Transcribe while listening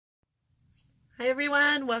Hi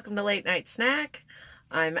everyone, welcome to Late Night Snack.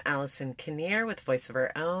 I'm Allison Kinnear with Voice of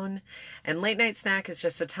Her Own, and Late Night Snack is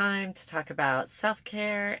just a time to talk about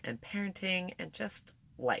self-care and parenting and just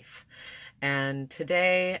life. And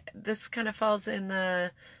today, this kind of falls in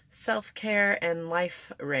the self-care and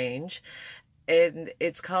life range.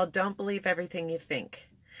 It's called Don't Believe Everything You Think.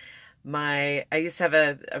 I used to have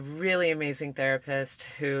a really amazing therapist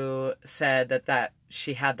who said that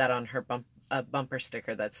she had that on her a bumper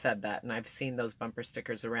sticker that said that, and I've seen those bumper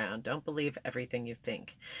stickers around. Don't believe everything you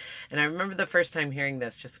think. And I remember the first time hearing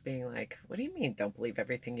this just being like, what do you mean don't believe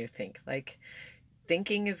everything you think? Like,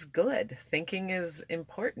 thinking is good. Thinking is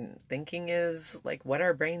important. Thinking is like what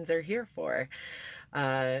our brains are here for.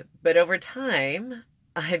 But over time,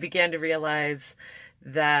 I began to realize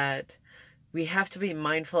that we have to be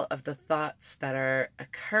mindful of the thoughts that are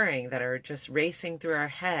occurring, that are just racing through our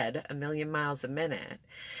head a million miles a minute,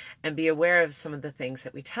 and be aware of some of the things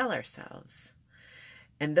that we tell ourselves.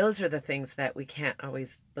 And those are the things that we can't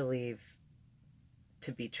always believe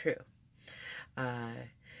to be true.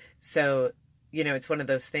 So, it's one of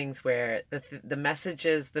those things where the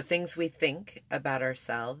messages, the things we think about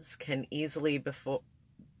ourselves can easily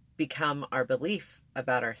become our belief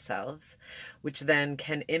about ourselves, which then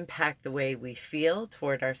can impact the way we feel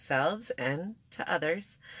toward ourselves and to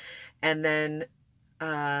others. And then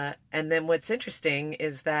what's interesting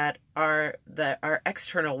is that our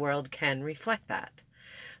external world can reflect that.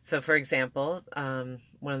 So, for example,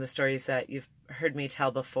 one of the stories that you've heard me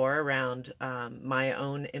tell before around my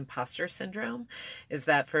own imposter syndrome is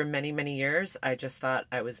that for many, many years, I just thought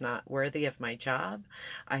I was not worthy of my job.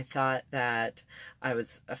 I thought that I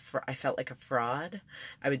felt like a fraud.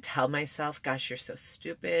 I would tell myself, gosh, you're so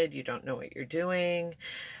stupid. You don't know what you're doing.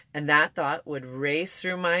 And that thought would race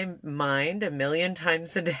through my mind a million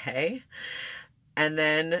times a day. And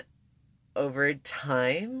then over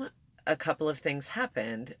time, a couple of things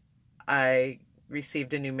happened. I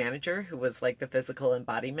received a new manager who was like the physical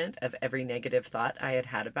embodiment of every negative thought I had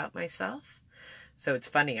had about myself. So it's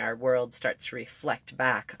funny, our world starts to reflect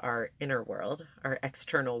back our inner world. Our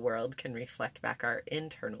external world can reflect back our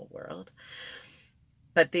internal world.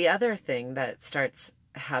 But the other thing that starts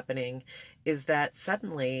happening is that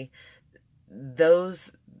suddenly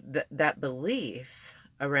that belief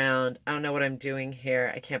around, I don't know what I'm doing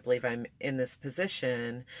here, I can't believe I'm in this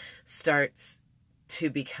position, starts to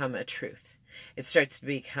become a truth. It starts to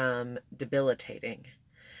become debilitating,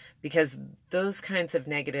 because those kinds of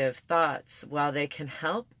negative thoughts, while they can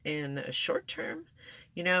help in a short term,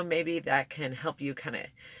 maybe that can help you kind of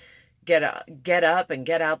get up and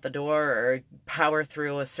get out the door or power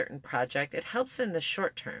through a certain project. It helps in the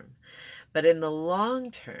short term, but in the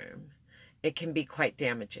long term, it can be quite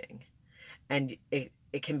damaging, and it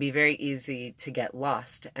can be very easy to get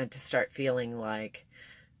lost and to start feeling like,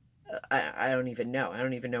 I don't even know. I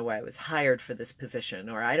don't even know why I was hired for this position,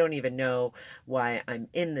 or I don't even know why I'm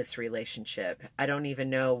in this relationship. I don't even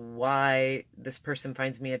know why this person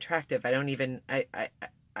finds me attractive. I don't even,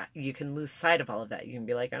 you can lose sight of all of that. You can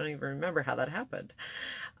be like, I don't even remember how that happened.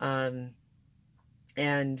 And,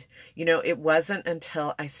 it wasn't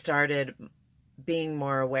until I started being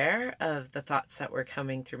more aware of the thoughts that were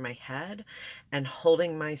coming through my head and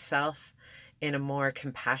holding myself in a more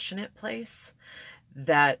compassionate place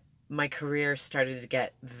that my career started to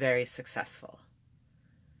get very successful.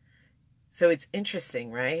 So it's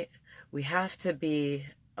interesting, right? We have to be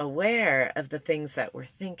aware of the things that we're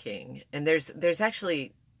thinking. And there's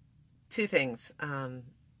actually two things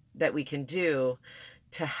that we can do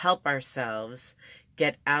to help ourselves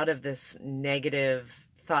get out of this negative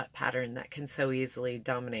thought pattern that can so easily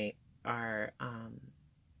dominate our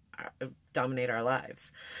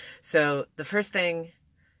lives. So the first thing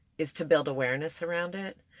is to build awareness around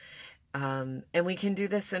it. And we can do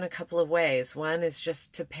this in a couple of ways. One is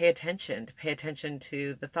just to pay attention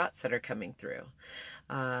to the thoughts that are coming through,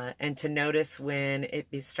 and to notice when it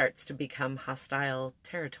starts to become hostile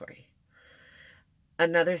territory.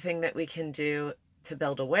 Another thing that we can do to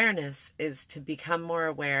build awareness is to become more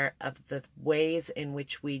aware of the ways in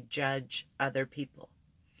which we judge other people.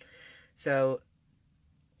 So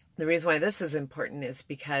the reason why this is important is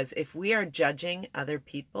because if we are judging other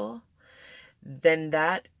people, then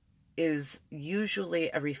that is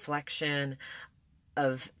usually a reflection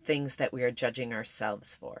of things that we are judging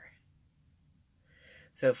ourselves for.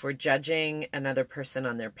 So if we're judging another person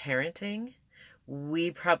on their parenting,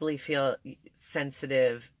 we probably feel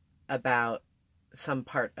sensitive about some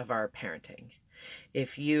part of our parenting.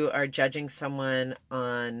 If you are judging someone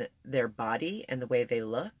on their body and the way they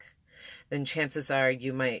look, then chances are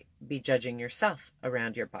you might be judging yourself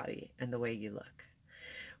around your body and the way you look.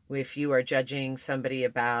 if you are judging somebody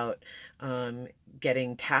about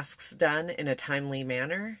getting tasks done in a timely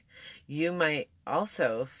manner, you might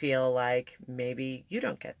also feel like maybe you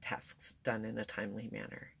don't get tasks done in a timely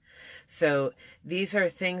manner. So these are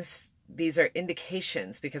things, these are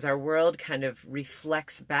indications, because our world kind of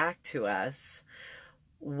reflects back to us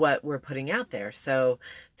what we're putting out there. So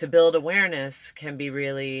to build awareness can be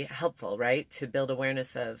really helpful, right? To build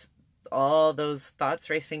awareness of all those thoughts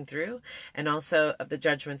racing through, and also of the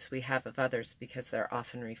judgments we have of others, because they're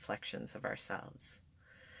often reflections of ourselves.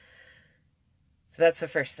 So that's the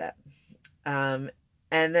first step. And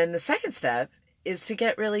then the second step is to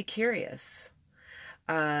get really curious.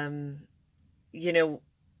 You know,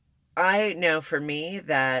 I know for me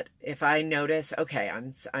that if I notice, okay,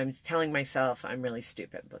 I'm telling myself I'm really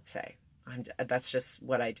stupid, let's say. That's just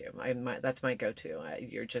what I do. That's my go-to.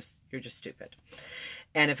 You're just stupid.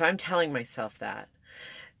 And if I'm telling myself that,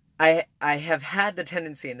 I have had the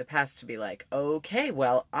tendency in the past to be like, okay,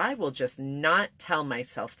 well, I will just not tell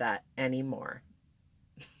myself that anymore.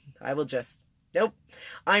 I will just, nope,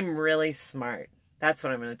 I'm really smart. That's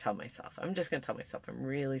what I'm going to tell myself. I'm just going to tell myself I'm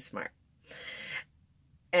really smart.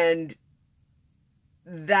 And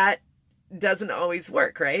that doesn't always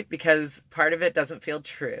work, right? Because part of it doesn't feel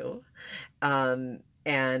true.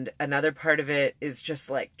 And another part of it is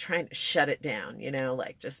just like trying to shut it down, you know,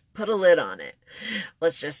 like just put a lid on it.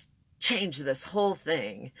 Let's just change this whole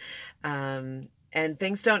thing. And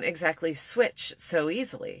things don't exactly switch so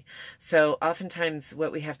easily. So oftentimes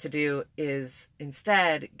what we have to do is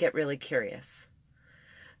instead get really curious.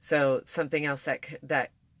 So something else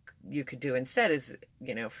that you could do instead is,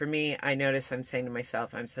 you know, for me, I notice I'm saying to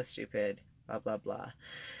myself, I'm so stupid, blah, blah, blah.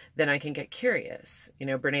 Then I can get curious. You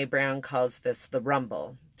know, Brene Brown calls this the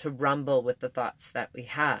rumble, to rumble with the thoughts that we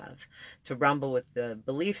have, to rumble with the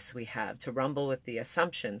beliefs we have, to rumble with the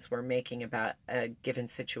assumptions we're making about a given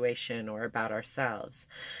situation or about ourselves.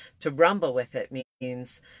 To rumble with it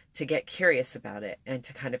means to get curious about it and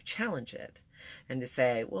to kind of challenge it and to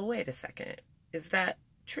say, well, wait a second, is that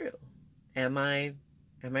true? Am I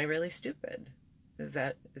really stupid? Is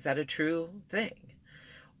that a true thing?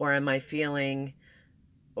 Or am I feeling,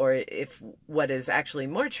 or if what is actually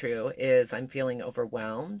more true is I'm feeling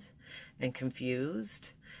overwhelmed and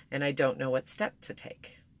confused and I don't know what step to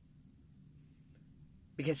take?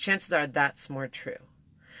 Because chances are that's more true.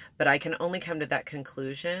 But I can only come to that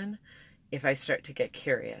conclusion if I start to get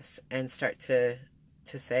curious and start to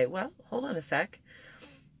say, well, hold on a sec.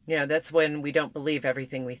 You know, that's when we don't believe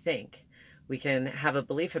everything we think. We can have a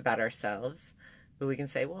belief about ourselves, but we can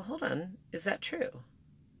say, well, hold on, is that true?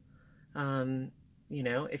 You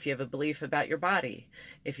know, if you have a belief about your body,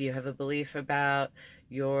 if you have a belief about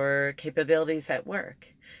your capabilities at work,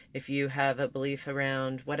 if you have a belief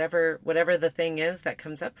around whatever the thing is that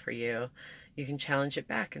comes up for you, you can challenge it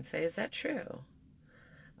back and say, is that true?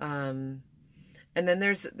 And then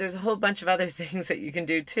there's a whole bunch of other things that you can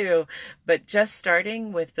do too, but just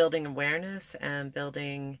starting with building awareness and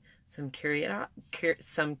building some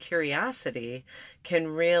curiosity can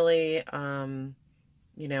really,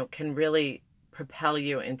 you know, can really propel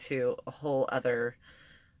you into a whole other,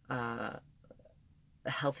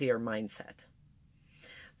 healthier mindset.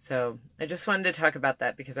 So I just wanted to talk about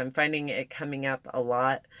that because I'm finding it coming up a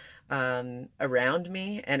lot around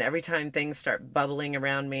me, and every time things start bubbling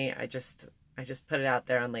around me, I just put it out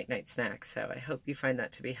there on Late Night Snacks. So I hope you find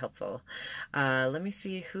that to be helpful. Let me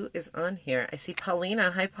see who is on here. I see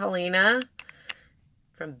Paulina. Hi, Paulina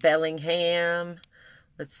from Bellingham.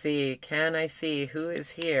 Let's see. Can I see who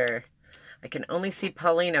is here? I can only see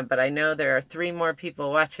Paulina, but I know there are 3 more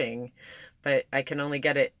people watching, but I can only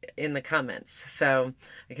get it in the comments. So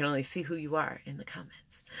I can only see who you are in the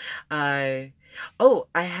comments. Oh,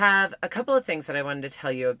 I have a couple of things that I wanted to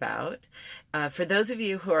tell you about. For those of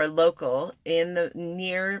you who are local in the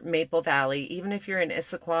near Maple Valley, even if you're in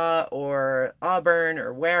Issaquah or Auburn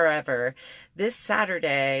or wherever, this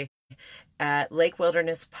Saturday at Lake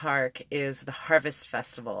Wilderness Park is the Harvest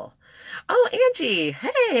Festival. Oh, Angie,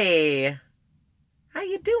 hey, how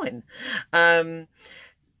you doing?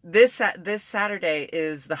 This Saturday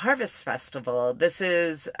is the Harvest Festival. This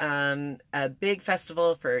is a big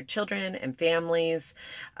festival for children and families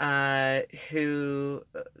who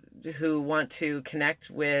want to connect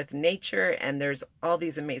with nature, and there's all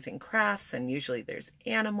these amazing crafts, and usually there's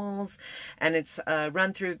animals, and it's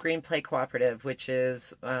run through Green Play Cooperative, which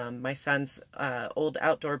is my son's old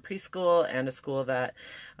outdoor preschool and a school that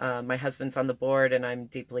my husband's on the board and I'm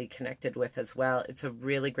deeply connected with as well. It's a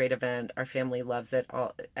really great event. Our family loves it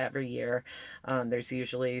every year. There's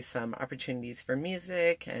usually some opportunities for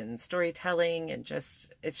music and storytelling, and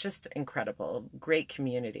it's just incredible. Great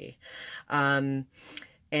community.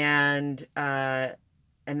 And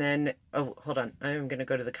then, oh, hold on. I'm going to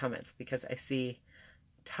go to the comments because I see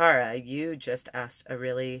Tara, you just asked a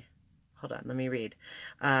really, hold on, let me read.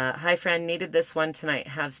 Hi, friend, needed this one tonight.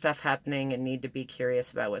 Have stuff happening and need to be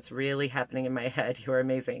curious about what's really happening in my head. You are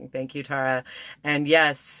amazing. Thank you, Tara. And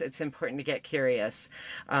yes, it's important to get curious.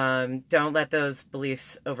 Don't let those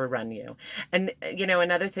beliefs overrun you. And, you know,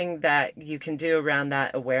 another thing that you can do around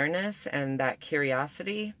that awareness and that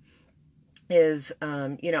curiosity is,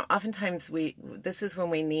 you know, oftentimes this is when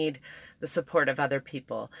we need the support of other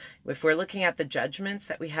people. If we're looking at the judgments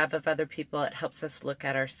that we have of other people, it helps us look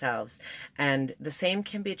at ourselves. And the same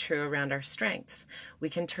can be true around our strengths. We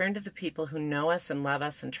can turn to the people who know us and love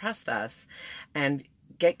us and trust us and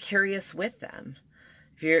get curious with them.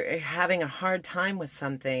 If you're having a hard time with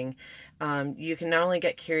something, you can not only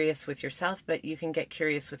get curious with yourself, but you can get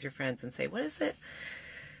curious with your friends and say, what is it?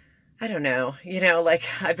 I don't know, you know, like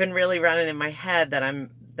I've been really running in my head that I'm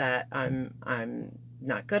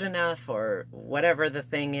not good enough or whatever the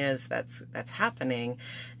thing is that's happening,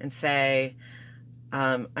 and say,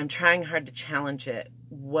 I'm trying hard to challenge it.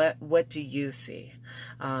 What do you see?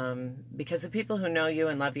 Because the people who know you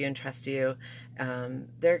and love you and trust you,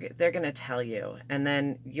 they're going to tell you, and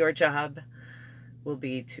then your job will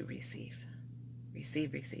be to receive.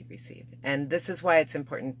 Receive, receive, receive. And this is why it's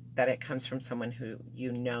important that it comes from someone who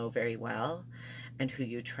you know very well and who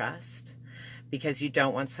you trust, because you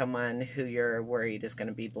don't want someone who you're worried is going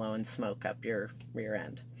to be blowing smoke up your rear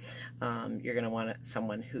end. You're going to want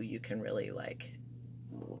someone who you can really like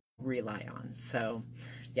rely on. So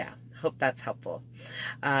yeah, hope that's helpful.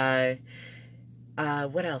 What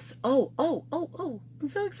else? Oh, I'm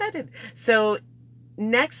so excited. So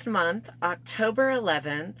next month, October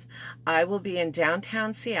 11th, I will be in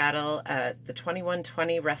downtown Seattle at the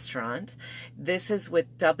 2120 restaurant. This is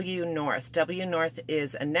with W North. W North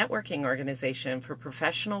is a networking organization for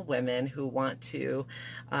professional women who want to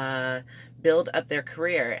build up their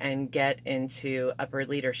career and get into upper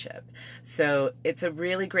leadership. So it's a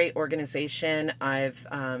really great organization. I've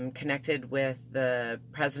connected with the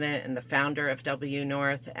president and the founder of W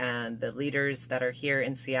North and the leaders that are here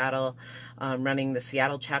in Seattle running the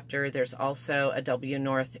Seattle chapter. There's also a W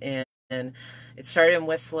North in, it started in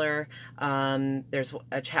Whistler. There's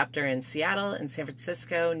a chapter in Seattle, in San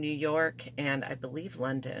Francisco, New York, and I believe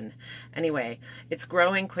London. Anyway, it's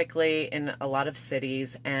growing quickly in a lot of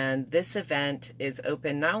cities, and this event is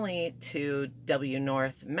open not only to W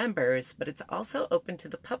North members, but it's also open to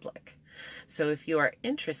the public. So if you are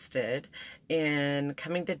interested in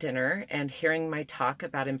coming to dinner and hearing my talk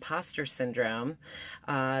about imposter syndrome,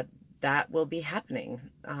 that will be happening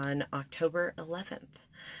on October 11th.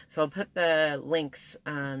 So I'll put the links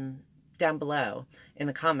down below in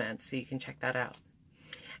the comments so you can check that out.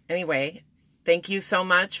 Anyway, thank you so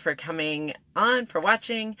much for coming on, for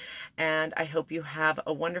watching, and I hope you have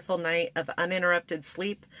a wonderful night of uninterrupted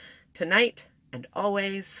sleep tonight and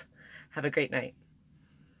always. Have a great night.